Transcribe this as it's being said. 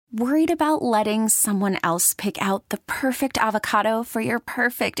Worried about letting someone else pick out the perfect avocado for your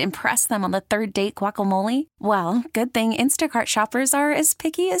perfect impress them on the third date guacamole? Well, good thing Instacart shoppers are as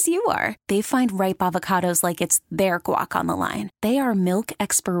picky as you are. They find ripe avocados like it's their guac on the line. They are milk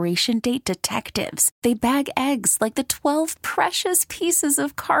expiration date detectives. They bag eggs like the 12 precious pieces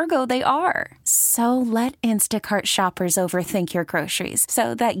of cargo they are. So let Instacart shoppers overthink your groceries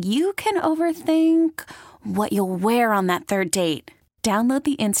so that you can overthink what you'll wear on that third date. Download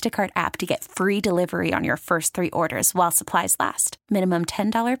the Instacart app to get free delivery on your first 3 orders while supplies last. Minimum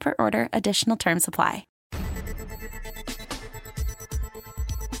 $10 per order. Additional terms apply.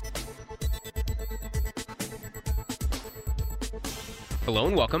 Hello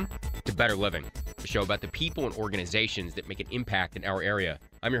and welcome to Better Living, a show about the people and organizations that make an impact in our area.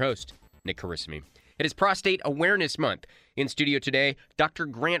 I'm your host, Nick Carissimi. It is Prostate Awareness Month. In studio today, Dr.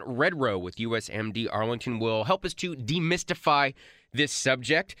 Grant Redrow with USMD Arlington will help us to demystify this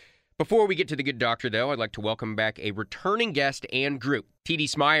subject. Before we get to the good doctor, though, I'd like to welcome back a returning guest and group. T.D.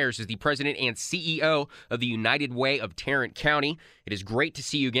 Smyers is the president and CEO of the United Way of Tarrant County. It is great to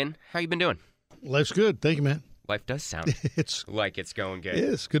see you again. How you been doing? Life's good. Thank you, man. Life does sound like it's going good.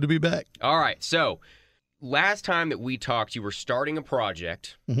 Yeah, it's good to be back. All right. So last time that we talked, you were starting a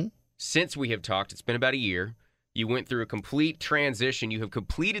project. Mm-hmm. Since we have talked, it's been about a year. You went through a complete transition. You have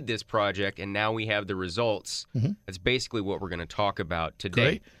completed this project, and now we have the results. Mm-hmm. That's basically what we're going to talk about today.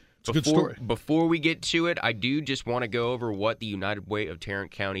 Great. It's a good story. Before we get to it, I do just want to go over what the United Way of Tarrant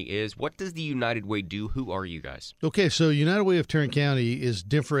County is. What does the United Way do? Who are you guys? Okay, so United Way of Tarrant County is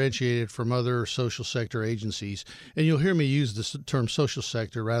differentiated from other social sector agencies. And you'll hear me use the term social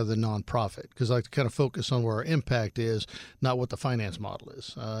sector rather than nonprofit because I like to kind of focus on where our impact is, not what the finance model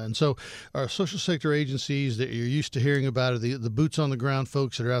is. And so our social sector agencies that you're used to hearing about are the boots on the ground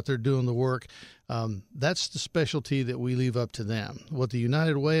folks that are out there doing the work. That's the specialty that we leave up to them. What the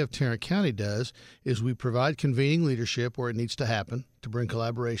United Way of Tarrant County does is we provide convening leadership where it needs to happen to bring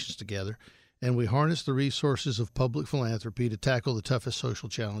collaborations together, and we harness the resources of public philanthropy to tackle the toughest social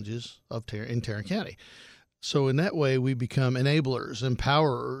challenges in Tarrant County. So in that way, we become enablers,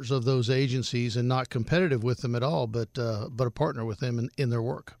 empowerers of those agencies and not competitive with them at all, but a partner with them in their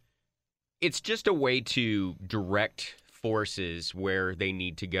work. It's just a way to direct forces where they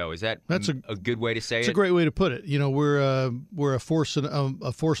need to go. Is that a good way to say it? It's a great way to put it. You know, we're a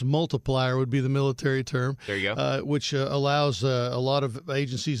force multiplier would be the military term. There you go. Which allows a lot of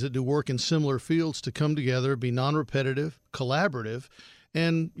agencies that do work in similar fields to come together, be non-repetitive, collaborative,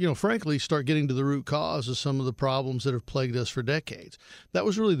 and, you know, frankly, start getting to the root cause of some of the problems that have plagued us for decades. That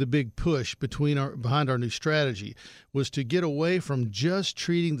was really the big push behind our new strategy, was to get away from just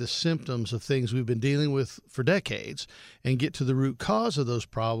treating the symptoms of things we've been dealing with for decades and get to the root cause of those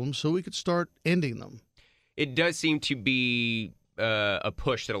problems so we could start ending them. It does seem to be a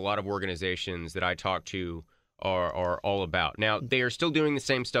push that a lot of organizations that I talk to are all about. Now, they are still doing the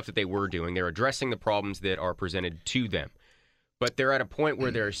same stuff that they were doing. They're addressing the problems that are presented to them. But they're at a point where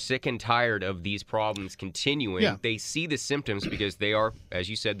they're sick and tired of these problems continuing. Yeah. They see the symptoms because they are,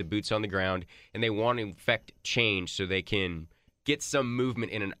 as you said, the boots on the ground, and they want to effect change so they can get some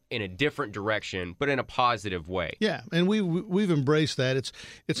movement in a different direction, but in a positive way. Yeah, and we've embraced that.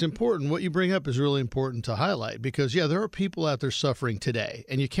 It's important. What you bring up is really important to highlight because, yeah, there are people out there suffering today,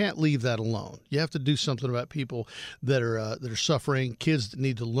 and you can't leave that alone. You have to do something about people that are suffering, kids that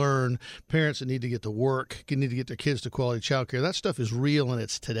need to learn, parents that need to get to work, need to get their kids to quality child care. That stuff is real, and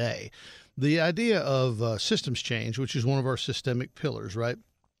it's today. The idea of systems change, which is one of our systemic pillars, right?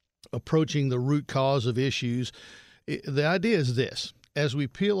 Approaching the root cause of issues. The idea is this: as we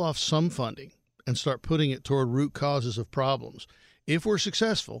peel off some funding and start putting it toward root causes of problems, if we're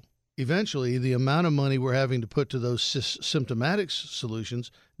successful, eventually the amount of money we're having to put to those symptomatic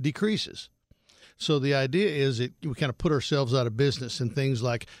solutions decreases. So the idea is that we kind of put ourselves out of business in things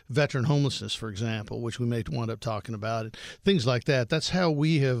like veteran homelessness, for example, which we may wind up talking about, and things like that. That's how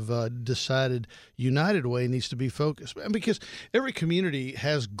we have decided United Way needs to be focused. And because every community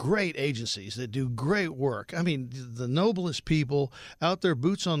has great agencies that do great work. I mean, the noblest people out there,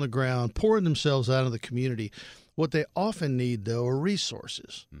 boots on the ground, pouring themselves out of the community. What they often need, though, are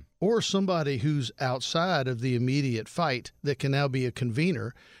resources or somebody who's outside of the immediate fight that can now be a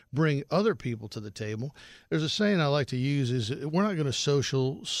convener, bring other people to the table. There's a saying I like to use is we're not going to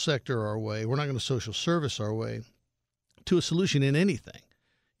social sector our way. We're not going to social service our way to a solution in anything.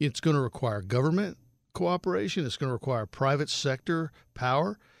 It's going to require government cooperation. It's going to require private sector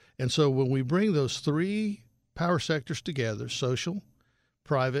power. And so when we bring those three power sectors together, social,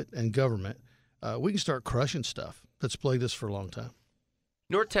 private, and government, we can start crushing stuff that's plagued us for a long time.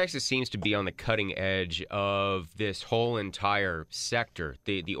 North Texas seems to be on the cutting edge of this whole entire sector.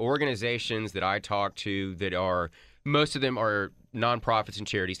 The organizations that I talk to that are, most of them are nonprofits and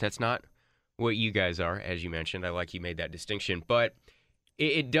charities. That's not what you guys are, as you mentioned. I like you made that distinction. But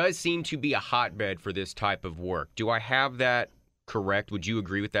it does seem to be a hotbed for this type of work. Do I have that correct? Would you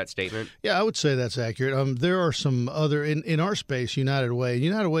agree with that statement? Yeah, I would say that's accurate. There are some other in our space. United Way.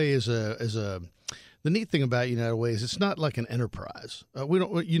 United Way is a the neat thing about United Way is it's not like an enterprise. We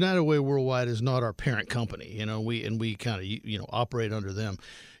don't United Way Worldwide is not our parent company. We kind of operate under them.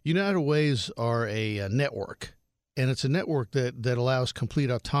 United Ways are a network. And it's a network that allows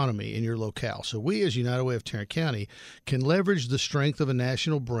complete autonomy in your locale. So we, as United Way of Tarrant County, can leverage the strength of a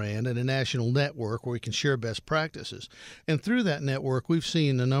national brand and a national network where we can share best practices. And through that network, we've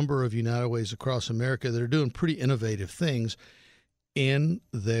seen a number of United Ways across America that are doing pretty innovative things in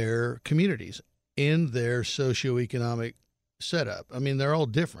their communities, in their socioeconomic setup. I mean, they're all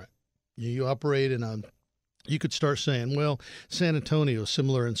different. You operate in a You could start saying, well, San Antonio is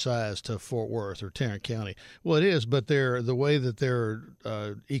similar in size to Fort Worth or Tarrant County. Well, it is, but the way that their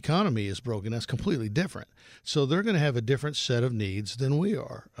economy is broken, that's completely different. So they're going to have a different set of needs than we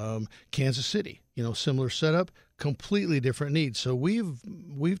are. Kansas City, similar setup, completely different needs. So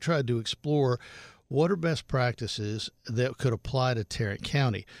we've tried to explore what are best practices that could apply to Tarrant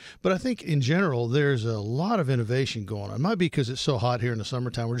County. But I think in general, there's a lot of innovation going on. It might be because it's so hot here in the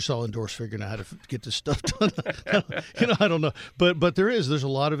summertime. We're just all indoors figuring out how to get this stuff done. I don't know. But there's a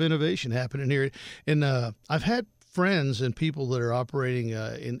lot of innovation happening here. And I've had friends and people that are operating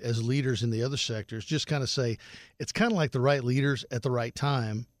as leaders in the other sectors just kind of say it's kind of like the right leaders at the right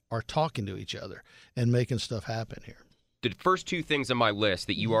time are talking to each other and making stuff happen here. The first two things on my list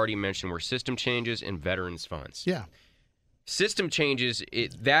that you already mentioned were system changes and veterans funds. Yeah. System changes,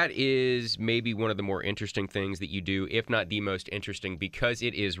 that is maybe one of the more interesting things that you do, if not the most interesting, because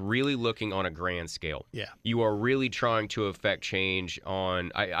it is really looking on a grand scale. Yeah. You are really trying to affect change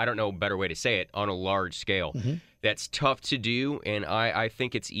on, I don't know a better way to say it, on a large scale. Mm-hmm. That's tough to do, and I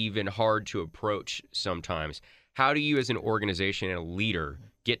think it's even hard to approach sometimes. How do you as an organization and a leader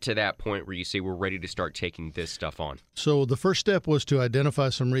get to that point where you say we're ready to start taking this stuff on? So the first step was to identify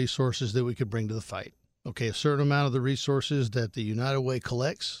some resources that we could bring to the fight. Okay, a certain amount of the resources that the United Way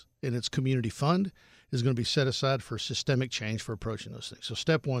collects in its community fund is going to be set aside for systemic change for approaching those things. So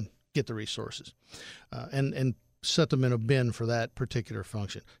step one, get the resources and set them in a bin for that particular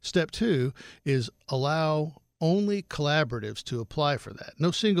function. Step two is allow only collaboratives to apply for that.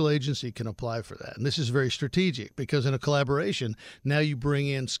 No single agency can apply for that. And this is very strategic because in a collaboration, now you bring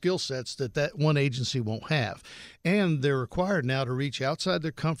in skill sets that one agency won't have. And they're required now to reach outside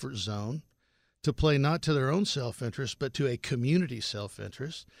their comfort zone to play not to their own self-interest, but to a community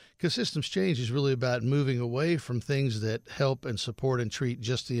self-interest. Because systems change is really about moving away from things that help and support and treat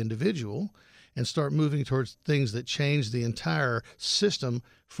just the individual and start moving towards things that change the entire system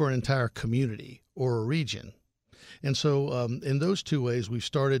for an entire community or a region. And so in those two ways, we've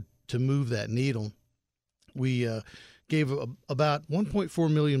started to move that needle. We gave about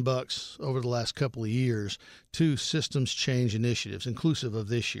 $1.4 million over the last couple of years to systems change initiatives, inclusive of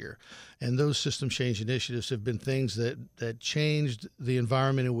this year. And those systems change initiatives have been things that changed the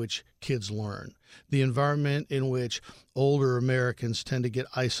environment in which kids learn, the environment in which older Americans tend to get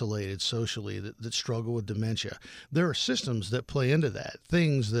isolated socially, that struggle with dementia. There are systems that play into that,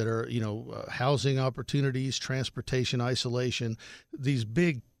 things that are, housing opportunities, transportation isolation, these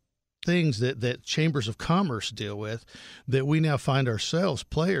big things that chambers of commerce deal with that we now find ourselves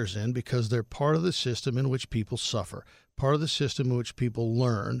players in because they're part of the system in which people suffer, part of the system in which people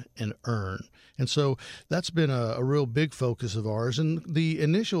learn and earn. And so that's been a real big focus of ours. And the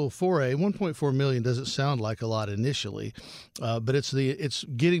initial foray, $1.4 million doesn't sound like a lot initially, but it's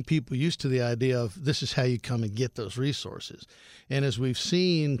getting people used to the idea of this is how you come and get those resources. And as we've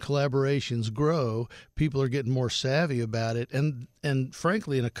seen collaborations grow, people are getting more savvy about it. And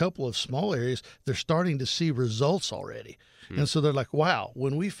frankly, in a couple of small areas, they're starting to see results already. And so they're like, wow,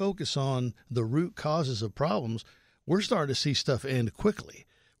 when we focus on the root causes of problems, we're starting to see stuff end quickly.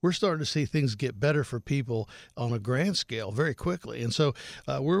 We're starting to see things get better for people on a grand scale very quickly. And so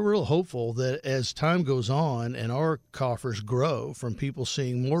we're real hopeful that as time goes on and our coffers grow from people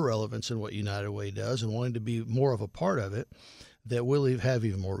seeing more relevance in what United Way does and wanting to be more of a part of it, that we'll have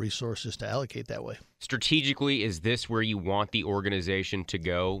even more resources to allocate that way. Strategically, is this where you want the organization to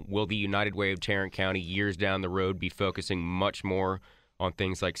go? Will the United Way of Tarrant County years down the road be focusing much more on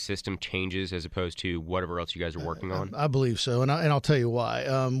things like system changes as opposed to whatever else you guys are working on? I believe so, and I'll tell you why.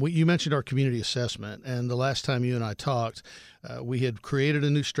 You mentioned our community assessment, and the last time you and I talked, we had created a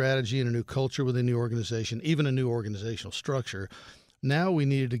new strategy and a new culture within the organization, even a new organizational structure. Now we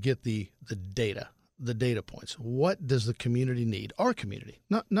needed to get the data points. What does the community need? Our community,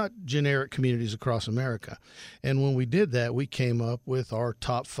 not generic communities across America. And when we did that, we came up with our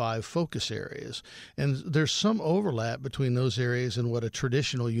top 5 focus areas. And there's some overlap between those areas and what a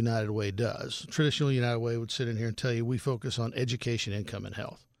traditional United Way does. Traditional United Way would sit in here and tell you we focus on education, income, and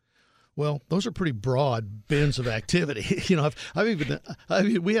health. Well, those are pretty broad bins of activity. You know,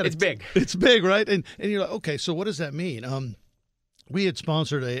 it's big. It's big, right? And you're like, okay, so what does that mean? We had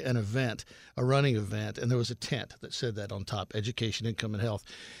sponsored an event, a running event, and there was a tent that said that on top, education, income, and health.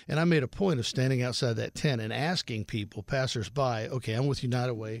 And I made a point of standing outside that tent and asking people, passersby, okay, I'm with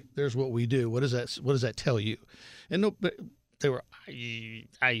United Way. There's what we do. What does that tell you? And they were,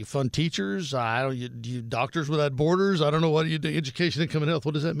 are you fun teachers? You doctors without borders? I don't know. What do you do? Education, income, and health.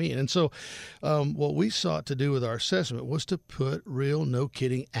 What does that mean? And so what we sought to do with our assessment was to put real, no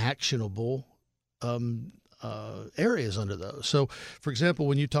kidding, actionable areas under those. So, for example,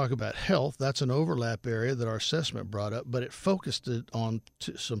 when you talk about health, that's an overlap area that our assessment brought up, but it focused it on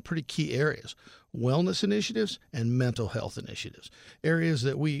some pretty key areas: wellness initiatives and mental health initiatives, areas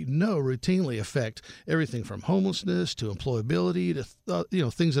that we know routinely affect everything from homelessness to employability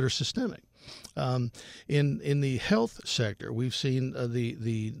to things that are systemic. In the health sector, we've seen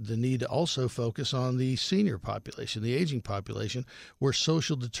the need to also focus on the senior population, the aging population, where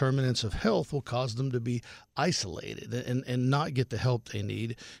social determinants of health will cause them to be isolated and not get the help they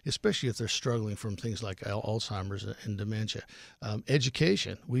need, especially if they're struggling from things like Alzheimer's and dementia.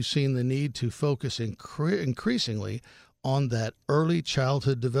 Education, we've seen the need to focus increasingly on that early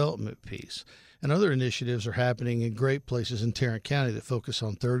childhood development piece. And other initiatives are happening in great places in Tarrant County that focus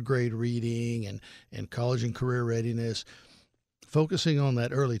on third grade reading and college and career readiness. Focusing on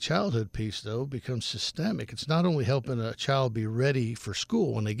that early childhood piece, though, becomes systemic. It's not only helping a child be ready for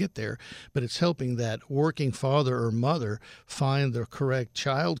school when they get there, but it's helping that working father or mother find the correct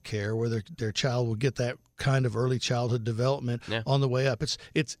child care where their child will get that kind of early childhood development on the way up.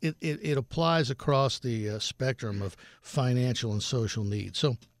 It applies across the spectrum of financial and social needs.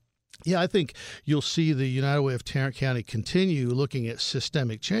 So, yeah, I think you'll see the United Way of Tarrant County continue looking at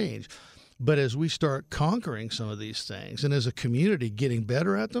systemic change. But as we start conquering some of these things and as a community getting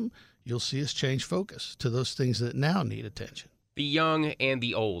better at them, you'll see us change focus to those things that now need attention. The young and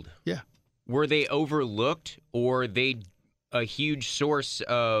the old. Yeah. Were they overlooked, or are they a huge source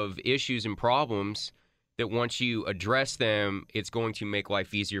of issues and problems that once you address them, it's going to make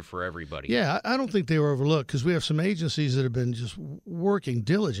life easier for everybody? Yeah, I don't think they were overlooked because we have some agencies that have been just working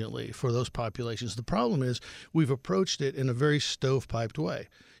diligently for those populations. The problem is we've approached it in a very stovepiped way.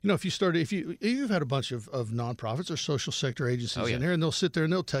 You know, you've had a bunch of nonprofits or social sector agencies in there, and they'll sit there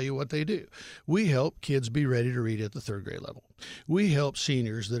and they'll tell you what they do. We help kids be ready to read at the third grade level. We help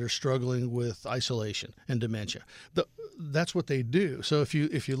seniors that are struggling with isolation and dementia. That's what they do. So if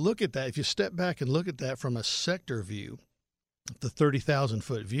you look at that, if you step back and look at that from a sector view, the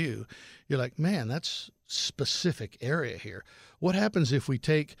 30,000-foot view, you're like, man, that's specific area here. What happens if we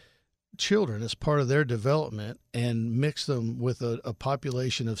take children as part of their development and mix them with a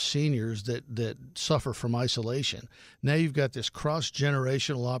population of seniors that suffer from isolation? Now you've got this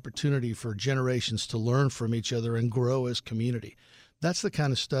cross-generational opportunity for generations to learn from each other and grow as community. That's the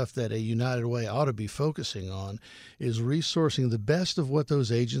kind of stuff that a United Way ought to be focusing on, is resourcing the best of what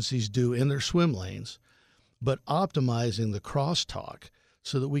those agencies do in their swim lanes, but optimizing the crosstalk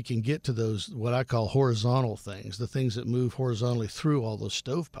so that we can get to those, what I call horizontal things, the things that move horizontally through all those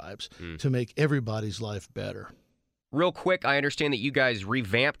stovepipes to make everybody's life better. Real quick, I understand that you guys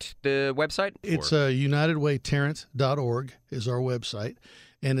revamped the website? It's UnitedWayTarrant.org is our website.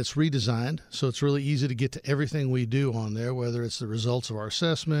 And it's redesigned, so it's really easy to get to everything we do on there, whether it's the results of our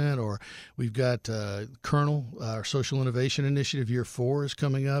assessment or we've got Kernel, our Social Innovation Initiative, Year 4 is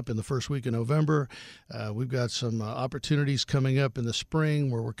coming up in the first week of November. We've got some opportunities coming up in the spring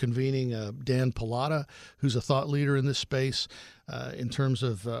where we're convening Dan Pallotta, who's a thought leader in this space in terms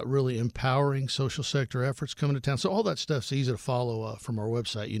of really empowering social sector efforts coming to town. So all that stuff's easy to follow from our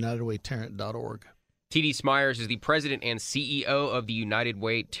website, UnitedWayTarrant.org. T.D. Smyers is the president and CEO of the United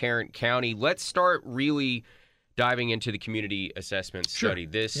Way Tarrant County. Let's start really diving into the community assessment study.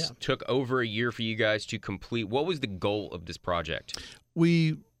 This took over a year for you guys to complete. What was the goal of this project?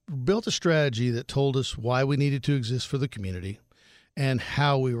 We built a strategy that told us why we needed to exist for the community and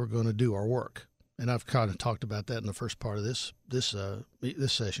how we were going to do our work. And I've kind of talked about that in the first part of this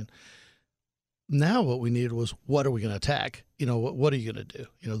session. Now what we needed was, what are we going to attack? What are you going to do?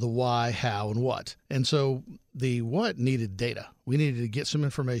 The why, how, and what. And so the what needed data. We needed to get some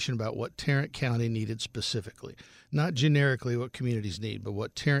information about what Tarrant County needed specifically, not generically what communities need, but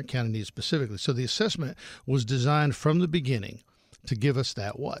what Tarrant County needs specifically. So the assessment was designed from the beginning to give us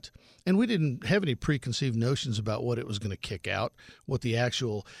that what. And we didn't have any preconceived notions about what it was going to kick out, what the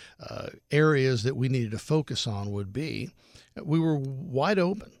actual areas that we needed to focus on would be. We were wide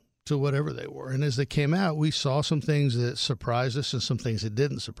open to whatever they were. And as they came out, we saw some things that surprised us and some things that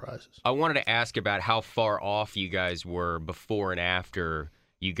didn't surprise us. I wanted to ask about how far off you guys were before and after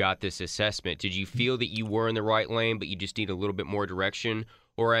you got this assessment. Did you feel that you were in the right lane, but you just need a little bit more direction?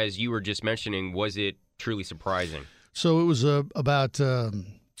 Or as you were just mentioning, was it truly surprising? So it was about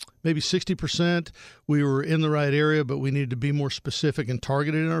maybe 60%. We were in the right area, but we needed to be more specific and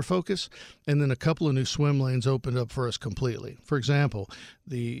targeted in our focus. And then a couple of new swim lanes opened up for us completely. For example,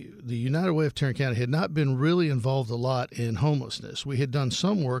 the United Way of Tarrant County had not been really involved a lot in homelessness. We had done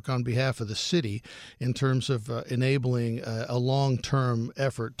some work on behalf of the city in terms of enabling a long-term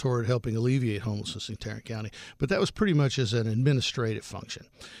effort toward helping alleviate homelessness in Tarrant County. But that was pretty much as an administrative function.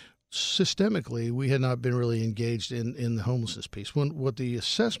 Systemically, we had not been really engaged in the homelessness piece. What the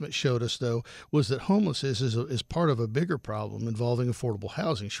assessment showed us, though, was that homelessness is part of a bigger problem involving affordable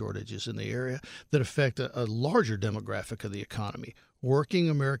housing shortages in the area that affect a larger demographic of the economy. Working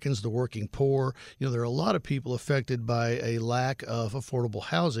Americans, the working poor, there are a lot of people affected by a lack of affordable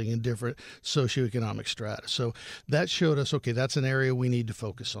housing in different socioeconomic strata. So that showed us, okay, that's an area we need to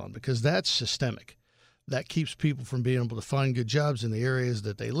focus on because that's systemic. That keeps people from being able to find good jobs in the areas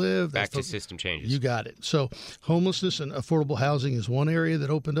that they live. Back to system changes. You got it. So homelessness and affordable housing is one area that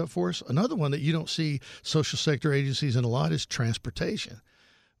opened up for us. Another one that you don't see social sector agencies in a lot is transportation.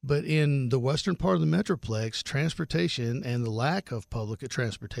 But in the western part of the Metroplex, transportation and the lack of public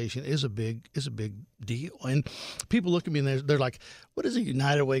transportation is a big deal. And people look at me and they're like, what is a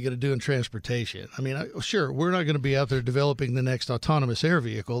United Way going to do in transportation? I mean, sure, we're not going to be out there developing the next autonomous air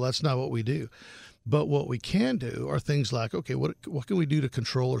vehicle. That's not what we do. But what we can do are things like, okay, what can we do to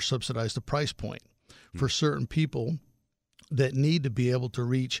control or subsidize the price point for certain people that need to be able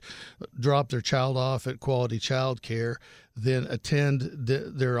to drop their child off at quality child care, then attend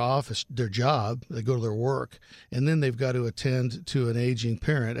their office, their job, they go to their work, and then they've got to attend to an aging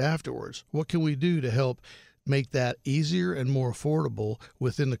parent afterwards. What can we do to help make that easier and more affordable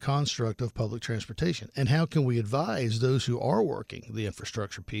within the construct of public transportation? And how can we advise those who are working the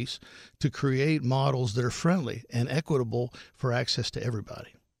infrastructure piece to create models that are friendly and equitable for access to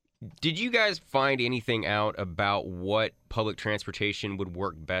everybody? Did you guys find anything out about what public transportation would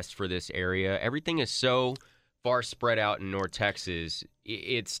work best for this area? Everything is so far spread out in North Texas.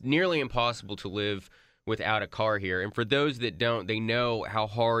 It's nearly impossible to live without a car here. And for those that don't, they know how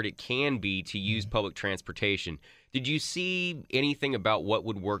hard it can be to use public transportation. Did you see anything about what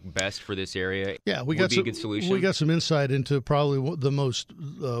would work best for this area? Yeah, a good solution? We got some insight into probably the most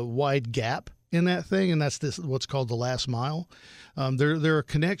wide gap in that thing, and that's what's called the last mile. There are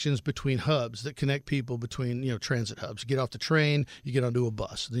connections between hubs that connect people between transit hubs. You get off the train, you get onto a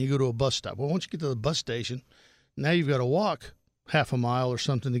bus, then you go to a bus stop. Well, once you get to the bus station, now you've got to walk half a mile or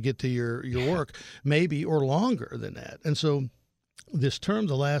something to get to your work, maybe, or longer than that. And so this term,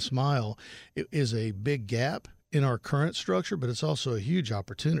 the last mile, is a big gap in our current structure, but it's also a huge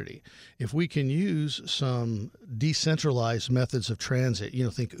opportunity. If we can use some decentralized methods of transit,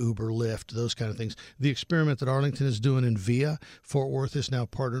 think Uber, Lyft, those kind of things. The experiment that Arlington is doing in VIA, Fort Worth is now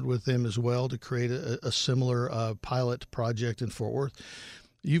partnered with them as well to create a similar pilot project in Fort Worth.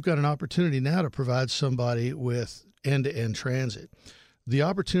 You've got an opportunity now to provide somebody with end-to-end transit. The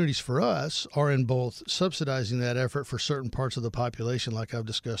opportunities for us are in both subsidizing that effort for certain parts of the population, like I've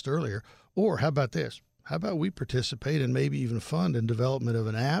discussed earlier, or how about this? How about we participate and maybe even fund in development of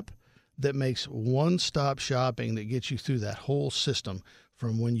an app that makes one-stop shopping that gets you through that whole system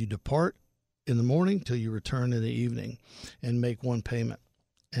from when you depart in the morning till you return in the evening and make one payment.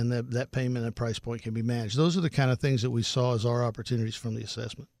 And that payment and price point can be managed. Those are the kind of things that we saw as our opportunities from the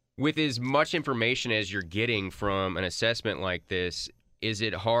assessment. With as much information as you're getting from an assessment like this, is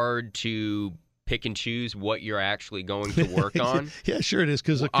it hard to pick and choose what you're actually going to work on? Yeah, sure it is.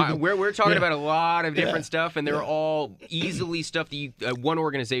 Because we're talking about a lot of different stuff, and they're all easily stuff that one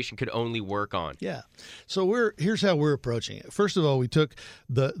organization could only work on. Yeah. So here's how we're approaching it. First of all, we took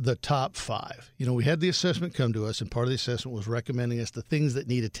the top 5. We had the assessment come to us, and part of the assessment was recommending us the things that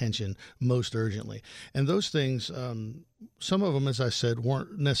need attention most urgently. And those things, some of them, as I said,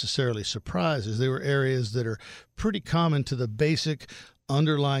 weren't necessarily surprises. They were areas that are pretty common to the basic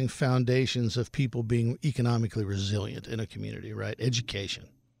underlying foundations of people being economically resilient in a community, right? Education.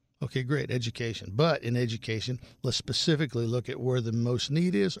 Okay, great, education. But in education, let's specifically look at where the most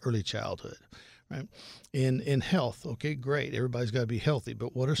need is, early childhood, right? In health, okay, great. Everybody's got to be healthy,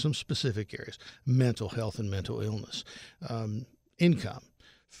 but what are some specific areas? Mental health and mental illness. Income,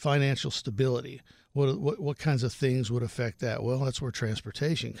 financial stability. What kinds of things would affect that? Well, that's where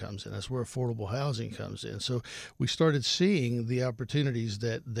transportation comes in. That's where affordable housing comes in. So we started seeing the opportunities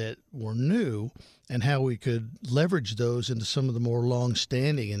that were new and how we could leverage those into some of the more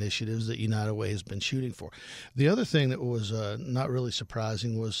long-standing initiatives that United Way has been shooting for. The other thing that was not really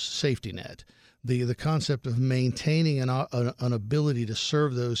surprising was safety net. The concept of maintaining an ability to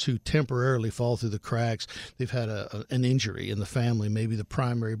serve those who temporarily fall through the cracks. They've had an injury in the family, maybe the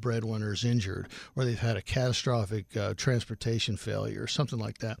primary breadwinner is injured, or they've had a catastrophic transportation failure or something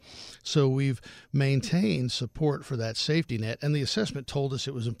like that. So we've maintained support for that safety net, and the assessment told us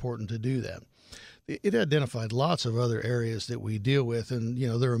it was important to do that. It identified lots of other areas that we deal with, and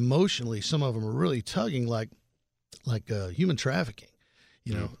they're emotionally, some of them are really tugging, like human trafficking.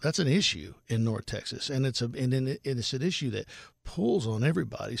 That's an issue in North Texas, and it's an issue that pulls on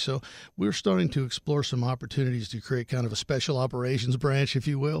everybody. So we're starting to explore some opportunities to create kind of a special operations branch, if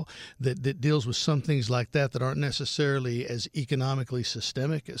you will, that deals with some things like that aren't necessarily as economically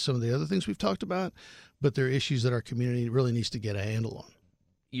systemic as some of the other things we've talked about, but they're issues that our community really needs to get a handle on.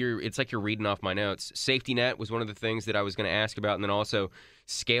 It's like you're reading off my notes. Safety net was one of the things that I was going to ask about, and then also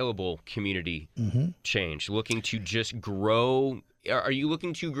scalable community change, looking to just grow. Are you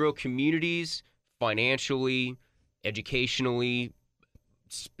looking to grow communities financially, educationally,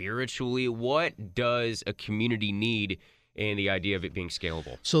 spiritually? What does a community need, and the idea of it being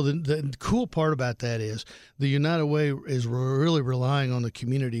scalable? So the cool part about that is the United Way is really relying on the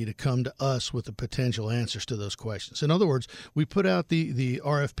community to come to us with the potential answers to those questions. In other words, we put out the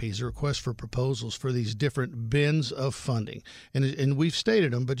RFPs, the request for proposals, for these different bins of funding. And we've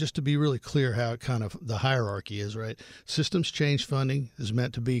stated them, but just to be really clear how it kind of the hierarchy is, right? Systems change funding is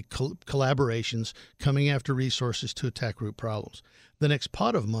meant to be collaborations coming after resources to attack root problems. The next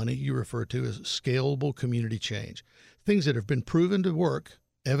pot of money you refer to as scalable community change. Things that have been proven to work,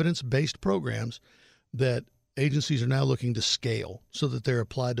 evidence-based programs that agencies are now looking to scale so that they're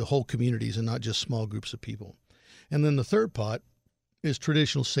applied to whole communities and not just small groups of people. And then the third pot is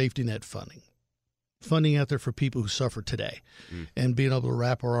traditional safety net funding out there for people who suffer today and being able to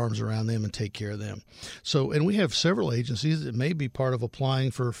wrap our arms around them and take care of them. So, and we have several agencies that may be part of applying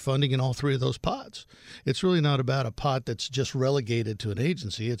for funding in all three of those pots. It's really not about a pot that's just relegated to an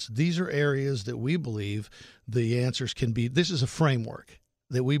agency. These are areas that we believe the answers can be. This is a framework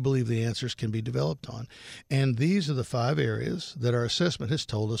that we believe the answers can be developed on. And these are the 5 areas that our assessment has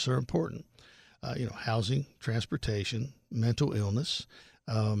told us are important. Housing, transportation, mental illness,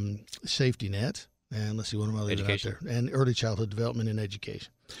 safety net, and let's see, what am I leaving out there? And early childhood development and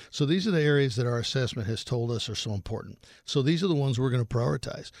education. So these are the areas that our assessment has told us are so important. So these are the ones we're going to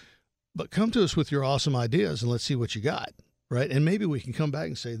prioritize. But come to us with your awesome ideas and let's see what you got, right? And maybe we can come back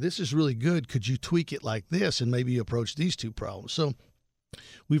and say, this is really good. Could you tweak it like this and maybe approach these 2 problems? So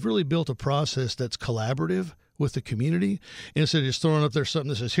we've really built a process that's collaborative with the community. Instead of just throwing up there something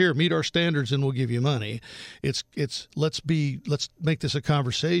that says, here, meet our standards and we'll give you money. It's let's make this a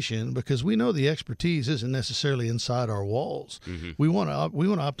conversation, because we know the expertise isn't necessarily inside our walls. We want to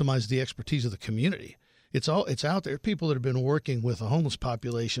optimize the expertise of the community. It's out there. People that have been working with a homeless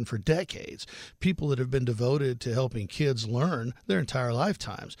population for decades, people that have been devoted to helping kids learn their entire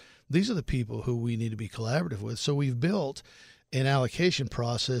lifetimes. These are the people who we need to be collaborative with. So we've built an allocation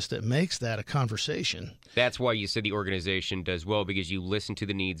process that makes that a conversation. That's why you said the organization does well, because you listen to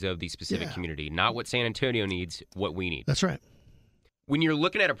the needs of the specific community, not what San Antonio needs, what we need. That's right. When you're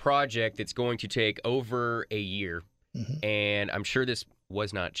looking at a project that's going to take over a year, and I'm sure this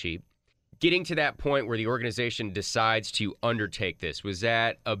was not cheap, getting to that point where the organization decides to undertake this, was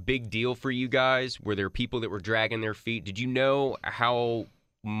that a big deal for you guys? Were there people that were dragging their feet? Did you know how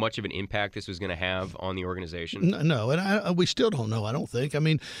much of an impact this was going to have on the organization? No, and we still don't know, I don't think. I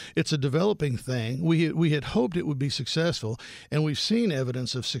mean, it's a developing thing. We had hoped it would be successful, and we've seen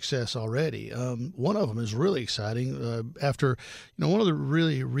evidence of success already. One of them is really exciting. After, one of the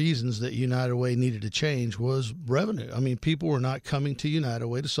really reasons that United Way needed to change was revenue. I mean, people were not coming to United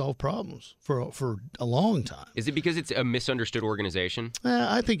Way to solve problems for a long time. Is it because it's a misunderstood organization?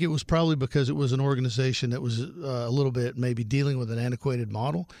 I think it was probably because it was an organization that was a little bit maybe dealing with an antiquated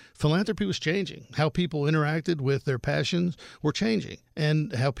model. Philanthropy was changing. How people interacted with their passions were changing,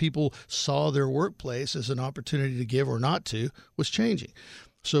 and how people saw their workplace as an opportunity to give or not to was changing.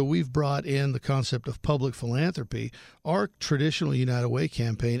 So we've brought in the concept of public philanthropy. Our traditional United Way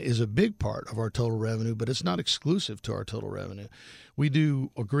campaign is a big part of our total revenue, but it's not exclusive to our total revenue. We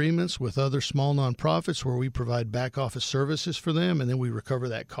do agreements with other small nonprofits where we provide back office services for them, and then we recover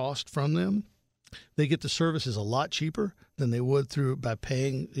that cost from them. They get the services a lot cheaper than they would by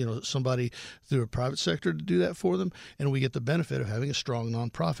paying somebody through a private sector to do that for them, and we get the benefit of having a strong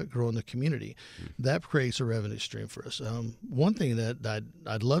nonprofit grow in the community. That creates a revenue stream for us. One thing that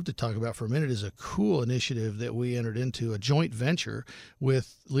I'd love to talk about for a minute is a cool initiative that we entered into, a joint venture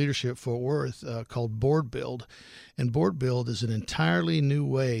with Leadership Fort Worth called Board Build. And Board Build is an entirely new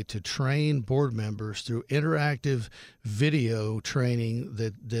way to train board members through interactive video training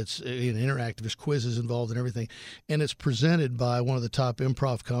that's interactive. There's quizzes involved and everything. And it's presented by one of the top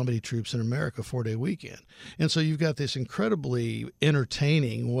improv comedy troupes in America, 4-day weekend. And so you've got this incredibly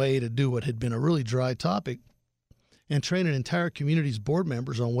entertaining way to do what had been a really dry topic, and train an entire community's board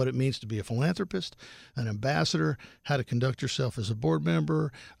members on what it means to be a philanthropist, an ambassador, how to conduct yourself as a board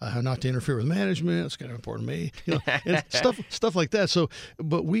member, how not to interfere with management. It's kind of important to me, and stuff like that. So,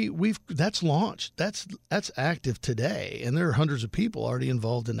 but we've that's launched. That's active today, and there are hundreds of people already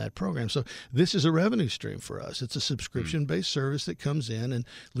involved in that program. So this is a revenue stream for us. It's a subscription-based service that comes in, and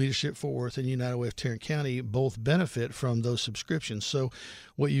Leadership Fort Worth and United Way of Tarrant County both benefit from those subscriptions. So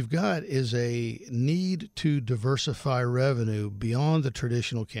what you've got is a need to diversify revenue beyond the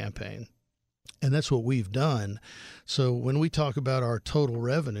traditional campaign. And that's what we've done. So when we talk about our total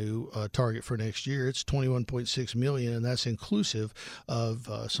revenue target for next year, it's $21.6 million, and that's inclusive of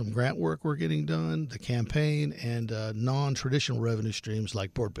some grant work we're getting done, the campaign, and non-traditional revenue streams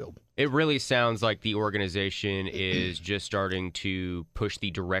like Board Build. It really sounds like the organization is just starting to push the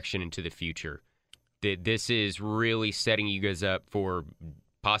direction into the future. That this is really setting you guys up for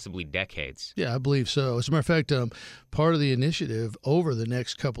possibly decades. Yeah, I believe so. As a matter of fact, part of the initiative over the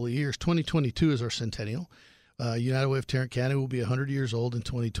next couple of years, 2022 is our centennial. United Way of Tarrant County will be 100 years old in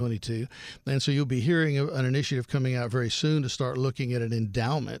 2022. And so you'll be hearing an initiative coming out very soon to start looking at an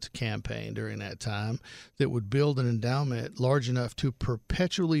endowment campaign during that time that would build an endowment large enough to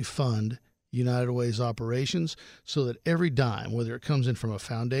perpetually fund United Way's operations, so that every dime, whether it comes in from a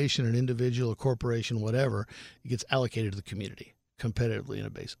foundation, an individual, a corporation, whatever, it gets allocated to the community competitively in a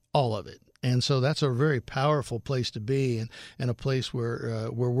base, all of it. And so that's a very powerful place to be, and a place where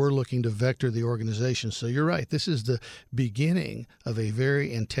we're looking to vector the organization. So you're right. This is the beginning of a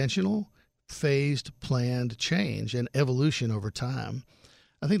very intentional, phased, planned change and evolution over time.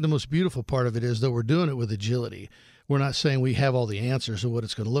 I think the most beautiful part of it is that we're doing it with agility. We're not saying we have all the answers of what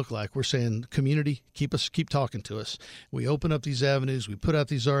it's going to look like. We're saying, community, keep talking to us. We open up these avenues. We put out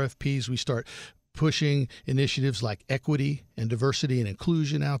these RFPs. We start pushing initiatives like equity and diversity and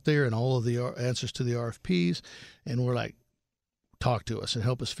inclusion out there and all of the answers to the RFPs. And we're like, talk to us and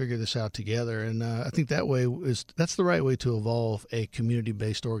help us figure this out together. And I think that's the right way to evolve a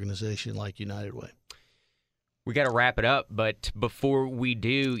community-based organization like United Way. We got to wrap it up, but before we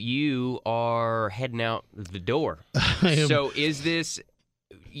do, you are heading out the door. So is this,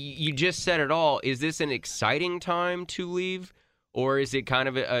 you just said it all, is this an exciting time to leave? Or is it kind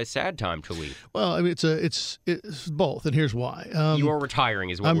of a sad time to leave? Well, I mean, it's both, and here's why. You are retiring,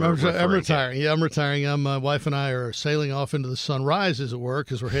 is what I'm retiring. Yeah, I'm retiring. My wife and I are sailing off into the sunrise, as it were,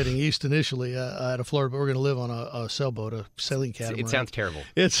 because we're heading east initially out of Florida, but we're going to live on a sailboat, a sailing catamaran. It sounds terrible.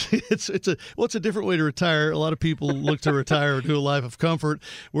 It's a different way to retire. A lot of people look to retire or do a life of comfort.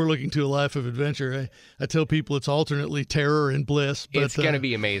 We're looking to a life of adventure. I tell people it's alternately terror and bliss. But it's going to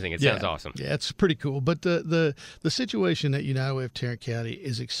be amazing. It sounds awesome. Yeah, it's pretty cool. But the situation at United of Tarrant County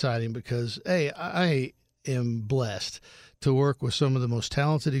is exciting because, I am blessed to work with some of the most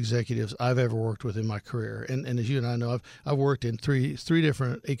talented executives I've ever worked with in my career. And as you and I know, I've worked in three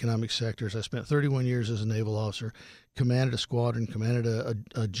different economic sectors. I spent 31 years as a naval officer, commanded a squadron, commanded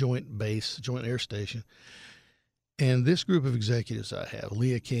a joint base, joint air station. And this group of executives I have,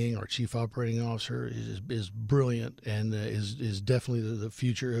 Leah King, our chief operating officer, is brilliant and is definitely the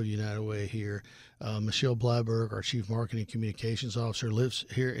future of United Way here. Michelle Blyberg, our chief marketing communications officer, lives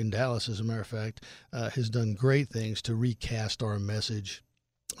here in Dallas, as a matter of fact, has done great things to recast our message.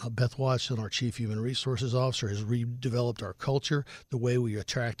 Beth Watson, our chief human resources officer, has redeveloped our culture, the way we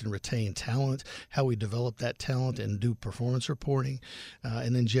attract and retain talent, how we develop that talent and do performance reporting.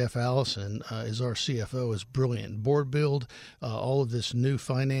 And then Jeff Allison is our CFO, is brilliant. Board Build, all of this new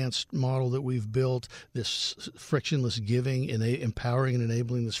finance model that we've built, this frictionless giving, empowering and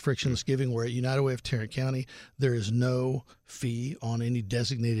enabling this frictionless giving, where at United Way of Tarrant County, there is no fee on any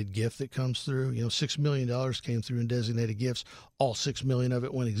designated gift that comes through. $6 million came through in designated gifts. All $6 million of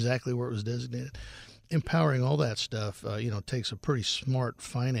it went exactly where it was designated. Empowering all that stuff, takes a pretty smart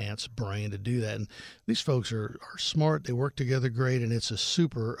finance brain to do that. And these folks are smart. They work together great, and it's a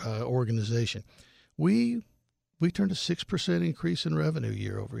super organization. We turned a 6% increase in revenue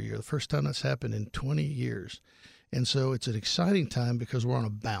year over year, the first time that's happened in 20 years. And so it's an exciting time because we're on a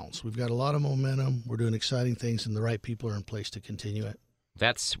bounce. We've got a lot of momentum. We're doing exciting things, and the right people are in place to continue it.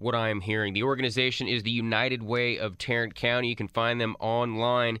 That's what I'm hearing. The organization is the United Way of Tarrant County. You can find them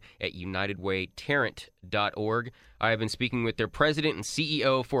online at unitedwaytarrant.org. I have been speaking with their president and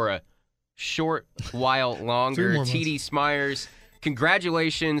CEO for a short while longer, TD Smyers.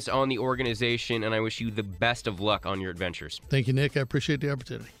 Congratulations on the organization, and I wish you the best of luck on your adventures. Thank you, Nick. I appreciate the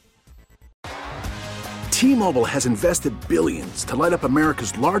opportunity. T-Mobile has invested billions to light up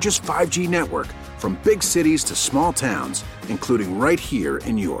America's largest 5G network, from big cities to small towns, including right here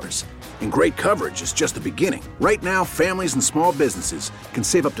in yours. And great coverage is just the beginning. Right now, families and small businesses can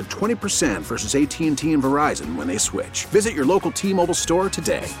save up to 20% versus AT&T and Verizon when they switch. Visit your local T-Mobile store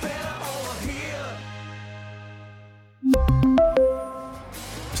today.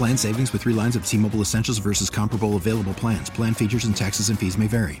 Plan savings with 3 lines of T-Mobile Essentials versus comparable available plans. Plan features and taxes and fees may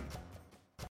vary.